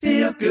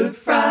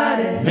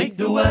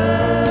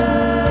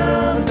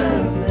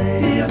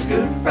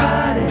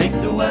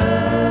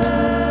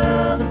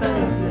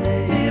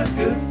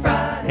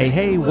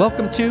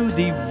Welcome to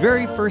the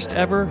very first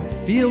ever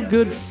Feel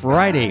Good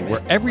Friday,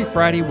 where every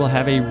Friday we'll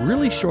have a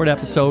really short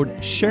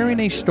episode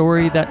sharing a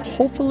story that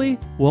hopefully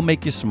will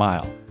make you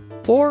smile,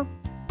 or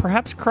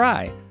perhaps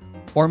cry,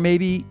 or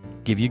maybe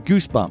give you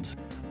goosebumps.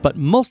 But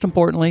most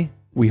importantly,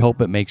 we hope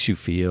it makes you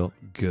feel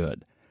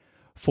good.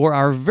 For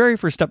our very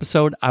first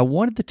episode, I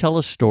wanted to tell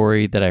a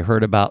story that I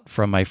heard about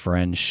from my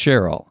friend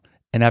Cheryl.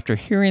 And after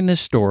hearing this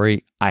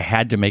story, I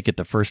had to make it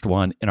the first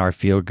one in our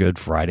Feel Good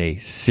Friday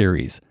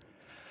series.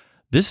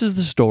 This is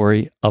the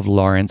story of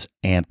Lawrence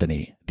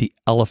Anthony, the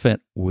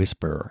elephant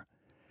whisperer.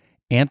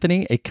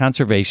 Anthony, a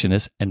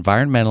conservationist,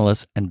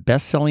 environmentalist, and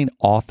best-selling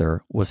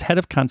author, was head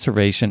of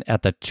conservation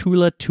at the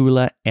Tula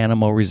Tula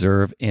Animal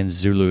Reserve in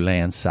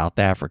Zululand, South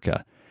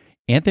Africa.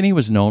 Anthony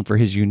was known for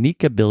his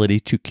unique ability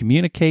to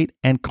communicate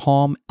and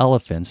calm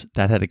elephants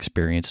that had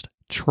experienced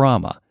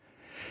trauma.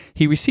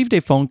 He received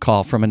a phone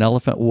call from an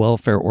elephant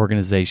welfare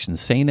organization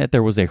saying that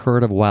there was a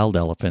herd of wild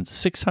elephants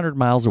 600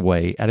 miles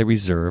away at a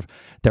reserve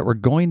that were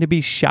going to be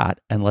shot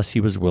unless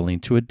he was willing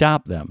to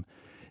adopt them.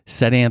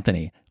 Said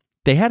Anthony,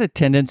 they had a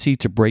tendency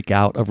to break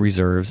out of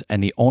reserves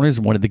and the owners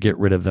wanted to get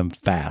rid of them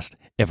fast.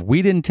 If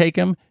we didn't take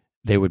them,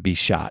 they would be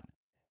shot.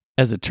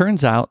 As it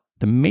turns out,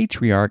 the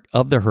matriarch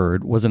of the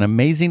herd was an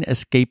amazing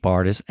escape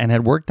artist and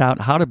had worked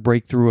out how to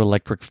break through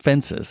electric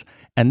fences,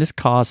 and this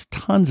caused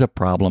tons of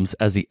problems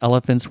as the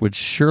elephants would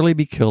surely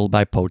be killed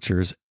by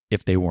poachers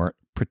if they weren't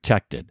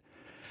protected.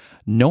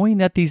 Knowing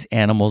that these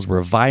animals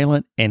were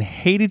violent and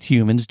hated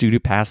humans due to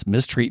past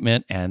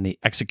mistreatment and the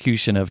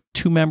execution of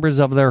 2 members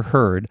of their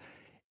herd,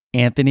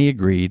 Anthony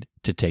agreed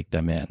to take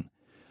them in.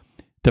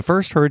 The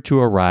first herd to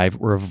arrive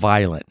were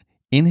violent.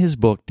 In his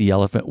book, The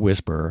Elephant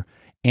Whisperer,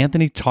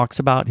 Anthony talks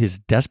about his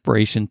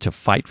desperation to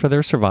fight for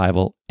their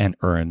survival and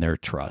earn their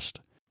trust.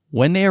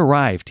 When they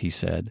arrived, he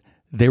said,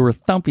 they were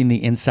thumping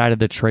the inside of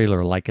the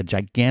trailer like a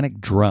gigantic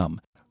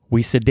drum.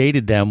 We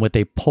sedated them with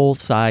a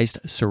pole-sized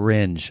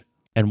syringe,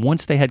 and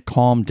once they had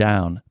calmed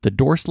down, the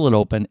door slid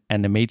open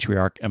and the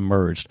matriarch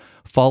emerged,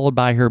 followed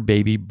by her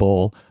baby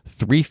bull,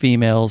 3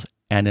 females,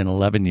 and an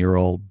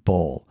 11-year-old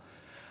bull.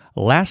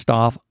 Last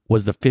off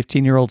was the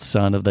 15-year-old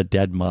son of the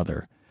dead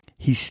mother.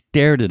 He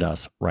stared at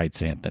us,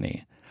 writes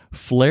Anthony,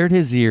 flared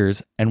his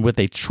ears, and with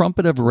a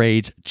trumpet of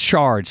rage,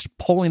 charged,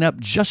 pulling up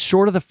just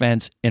short of the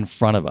fence in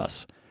front of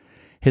us.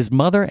 His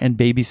mother and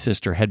baby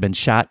sister had been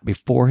shot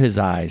before his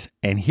eyes,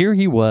 and here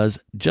he was,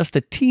 just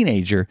a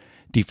teenager,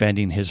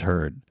 defending his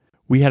herd.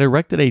 We had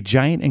erected a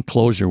giant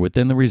enclosure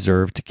within the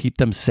reserve to keep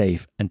them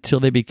safe until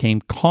they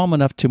became calm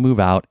enough to move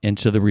out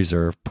into the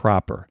reserve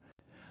proper.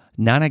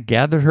 Nana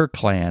gathered her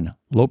clan,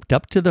 loped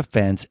up to the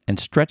fence, and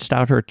stretched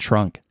out her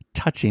trunk,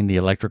 touching the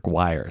electric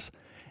wires.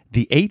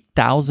 The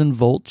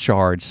 8,000-volt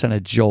charge sent a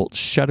jolt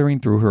shuddering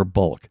through her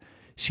bulk.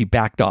 She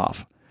backed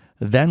off.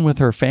 Then, with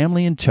her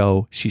family in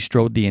tow, she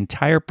strode the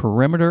entire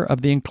perimeter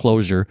of the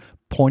enclosure,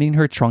 pointing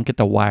her trunk at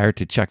the wire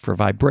to check for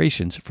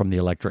vibrations from the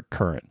electric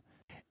current.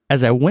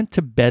 As I went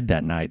to bed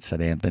that night, said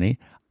Anthony,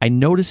 I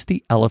noticed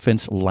the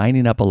elephants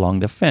lining up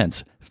along the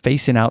fence,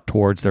 facing out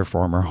towards their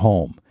former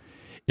home.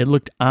 It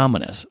looked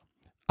ominous.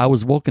 I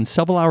was woken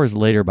several hours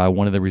later by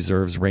one of the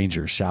reserve's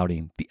rangers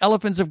shouting, "The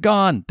elephants have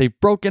gone! They've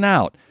broken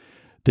out!"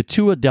 The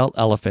 2 adult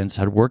elephants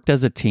had worked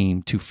as a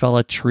team to fell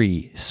a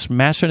tree,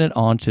 smashing it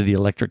onto the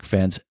electric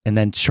fence and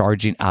then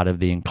charging out of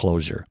the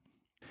enclosure.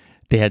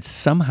 They had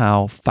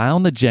somehow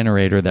found the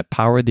generator that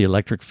powered the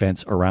electric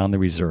fence around the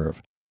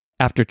reserve.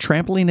 After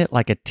trampling it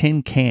like a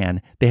tin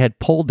can, they had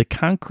pulled the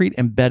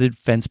concrete-embedded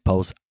fence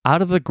posts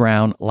out of the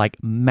ground like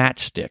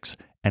matchsticks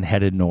and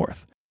headed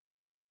north.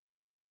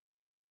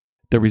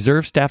 The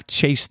reserve staff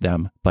chased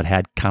them, but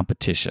had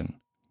competition.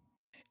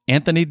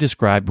 Anthony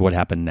described what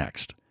happened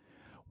next.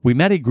 We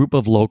met a group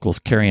of locals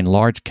carrying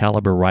large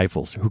caliber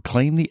rifles who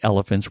claimed the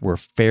elephants were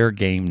fair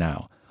game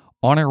now.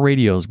 On our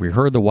radios, we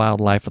heard the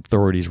wildlife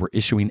authorities were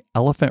issuing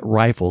elephant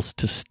rifles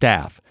to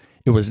staff.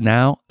 It was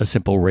now a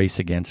simple race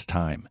against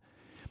time.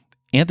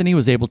 Anthony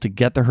was able to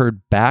get the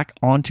herd back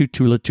onto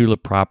Tula Tula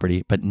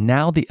property, but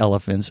now the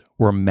elephants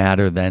were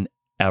madder than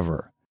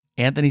ever.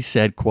 Anthony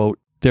said, quote,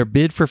 their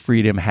bid for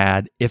freedom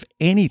had, if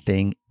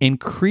anything,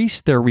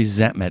 increased their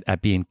resentment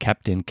at being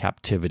kept in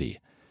captivity.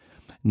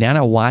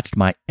 Nana watched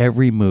my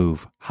every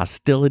move,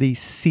 hostility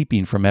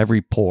seeping from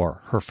every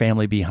pore, her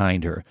family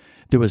behind her.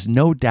 There was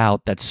no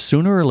doubt that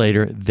sooner or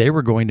later they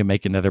were going to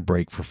make another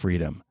break for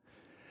freedom.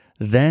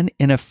 Then,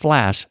 in a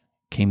flash,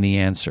 came the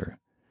answer.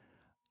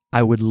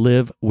 I would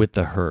live with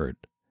the herd.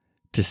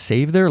 To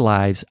save their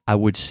lives, I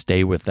would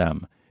stay with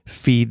them,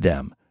 feed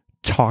them,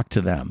 talk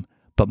to them,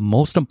 but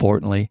most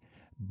importantly,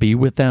 be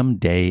with them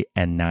day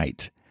and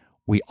night.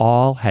 We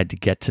all had to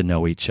get to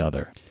know each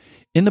other.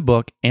 In the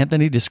book,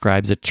 Anthony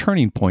describes a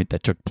turning point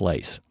that took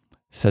place.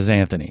 Says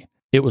Anthony,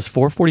 it was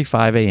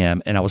 4:45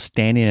 a.m. and I was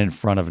standing in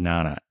front of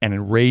Nana, an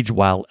enraged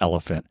wild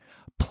elephant,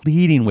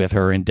 pleading with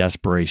her in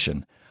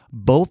desperation.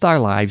 Both our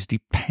lives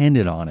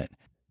depended on it.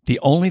 The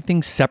only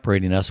thing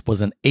separating us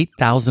was an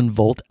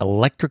 8,000-volt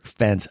electric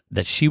fence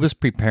that she was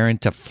preparing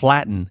to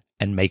flatten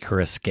and make her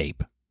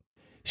escape.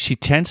 She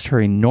tensed her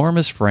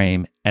enormous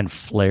frame and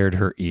flared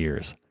her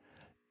ears.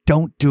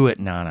 "Don't do it,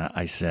 Nana,"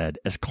 I said,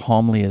 as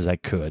calmly as I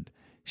could.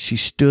 She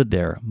stood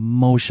there,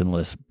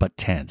 motionless but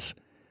tense.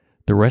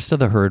 The rest of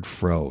the herd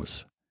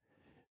froze.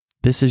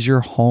 "This is your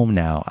home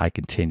now," I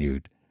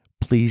continued.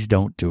 "Please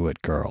don't do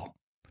it, girl."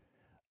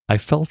 I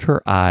felt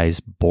her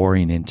eyes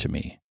boring into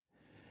me.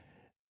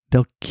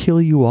 "They'll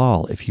kill you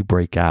all if you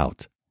break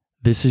out.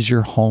 This is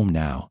your home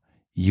now.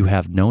 You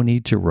have no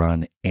need to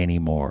run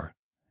anymore."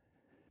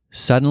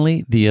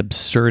 Suddenly, the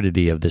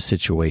absurdity of the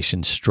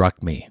situation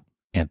struck me,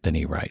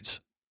 Anthony writes.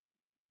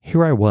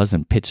 Here I was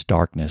in pitch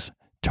darkness,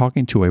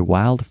 talking to a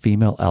wild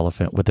female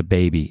elephant with a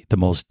baby, the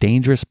most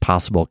dangerous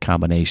possible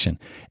combination,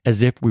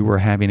 as if we were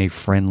having a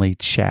friendly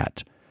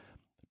chat.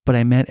 But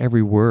I meant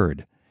every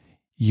word.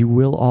 "You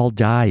will all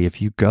die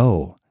if you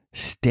go.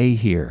 Stay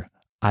here.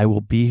 I will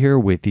be here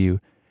with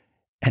you,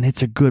 and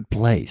it's a good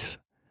place."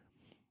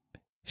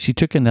 She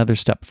took another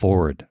step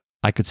forward.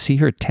 I could see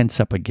her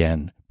tense up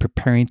again,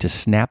 preparing to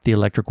snap the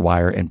electric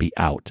wire and be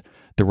out,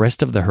 the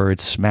rest of the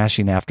herd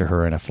smashing after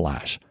her in a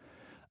flash.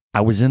 I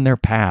was in their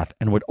path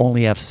and would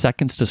only have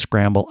seconds to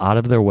scramble out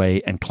of their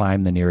way and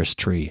climb the nearest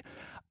tree.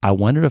 I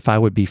wondered if I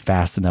would be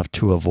fast enough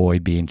to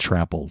avoid being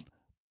trampled.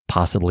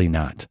 Possibly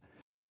not.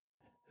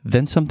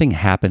 Then something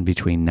happened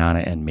between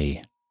Nana and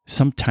me,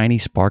 some tiny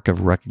spark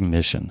of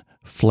recognition,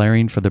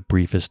 flaring for the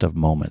briefest of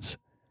moments.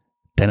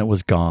 Then it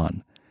was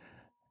gone.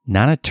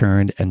 Nana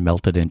turned and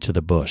melted into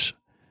the bush.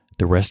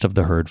 The rest of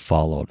the herd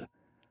followed.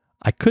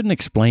 I couldn't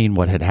explain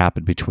what had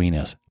happened between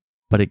us,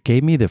 but it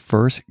gave me the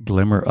first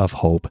glimmer of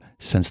hope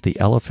since the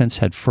elephants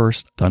had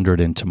first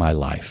thundered into my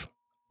life."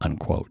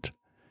 Unquote.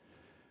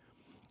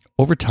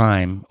 Over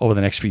time, over the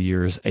next few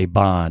years, a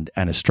bond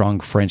and a strong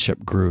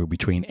friendship grew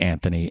between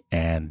Anthony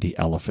and the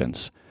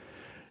elephants.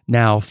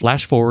 Now,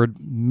 flash forward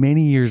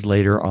many years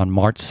later, on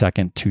March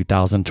 2nd,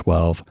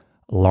 2012,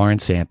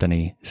 Lawrence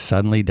Anthony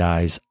suddenly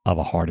dies of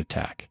a heart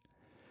attack.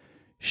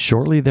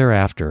 Shortly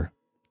thereafter,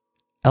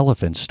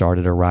 elephants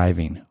started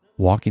arriving,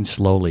 walking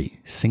slowly,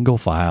 single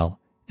file,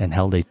 and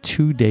held a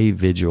 2-day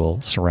vigil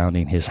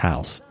surrounding his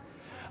house.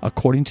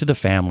 According to the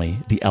family,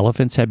 the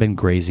elephants had been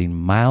grazing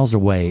miles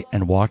away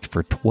and walked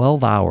for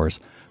 12 hours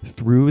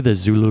through the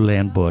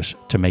Zululand bush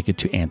to make it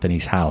to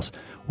Anthony's house,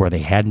 where they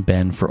hadn't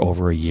been for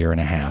over a year and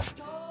a half.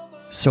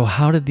 So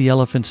how did the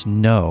elephants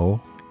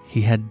know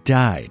he had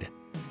died?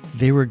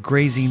 They were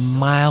grazing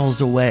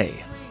miles away.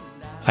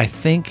 I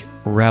think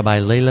Rabbi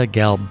Leila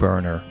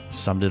Gal-Berner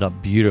summed it up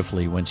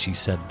beautifully when she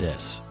said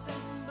this: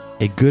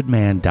 "A good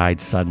man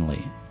died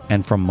suddenly,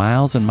 and from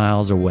miles and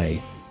miles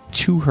away,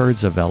 2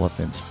 herds of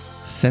elephants,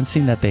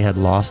 sensing that they had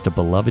lost a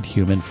beloved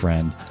human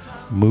friend,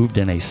 moved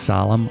in a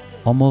solemn,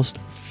 almost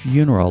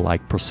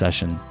funeral-like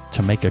procession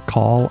to make a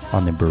call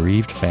on the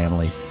bereaved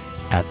family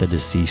at the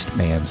deceased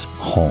man's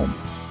home."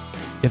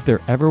 If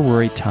there ever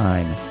were a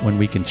time when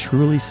we can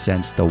truly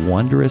sense the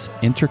wondrous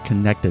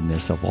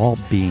interconnectedness of all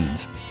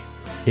beings,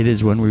 it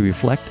is when we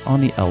reflect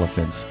on the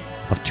elephants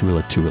of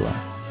Tula Tula.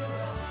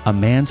 A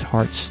man's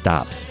heart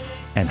stops,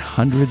 and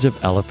hundreds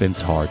of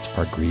elephants' hearts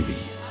are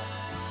grieving.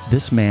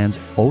 This man's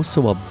oh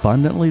so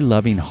abundantly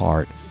loving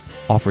heart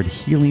offered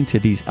healing to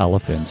these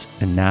elephants,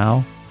 and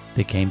now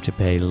they came to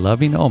pay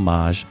loving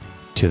homage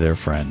to their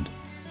friend.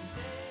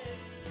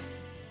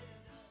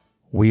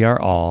 We are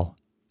all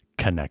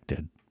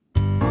connected.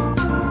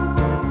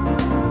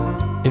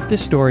 If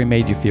this story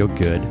made you feel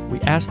good, we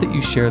ask that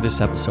you share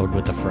this episode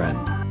with a friend.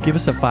 Give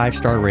us a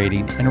 5-star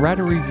rating and write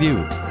a review,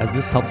 as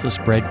this helps us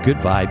spread good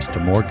vibes to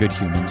more good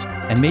humans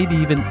and maybe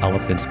even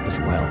elephants as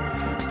well.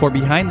 For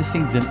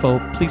behind-the-scenes info,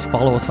 please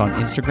follow us on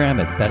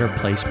Instagram at Better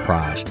Place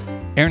Praj.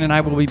 Aaron and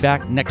I will be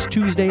back next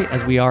Tuesday,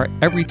 as we are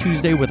every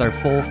Tuesday, with our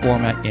full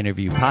format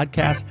interview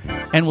podcast.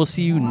 And we'll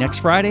see you next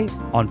Friday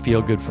on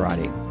Feel Good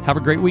Friday. Have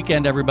a great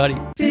weekend, everybody.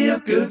 Feel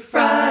Good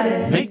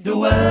Friday. Make the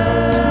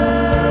world